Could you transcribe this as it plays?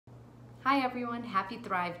Hi everyone, happy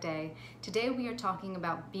Thrive Day. Today we are talking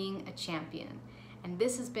about being a champion, and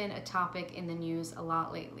this has been a topic in the news a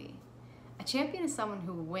lot lately. A champion is someone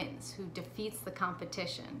who wins, who defeats the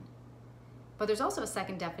competition. But there's also a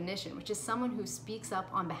second definition, which is someone who speaks up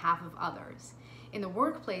on behalf of others. In the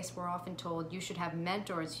workplace, we're often told you should have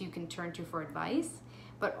mentors you can turn to for advice,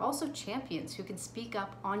 but also champions who can speak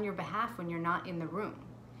up on your behalf when you're not in the room.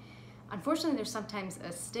 Unfortunately, there's sometimes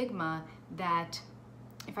a stigma that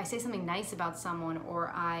if I say something nice about someone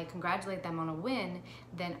or I congratulate them on a win,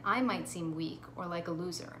 then I might seem weak or like a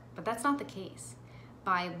loser. But that's not the case.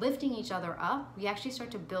 By lifting each other up, we actually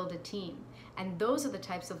start to build a team. And those are the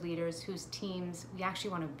types of leaders whose teams we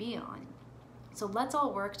actually want to be on. So let's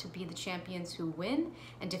all work to be the champions who win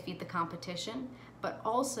and defeat the competition, but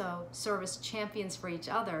also serve as champions for each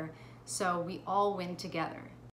other so we all win together.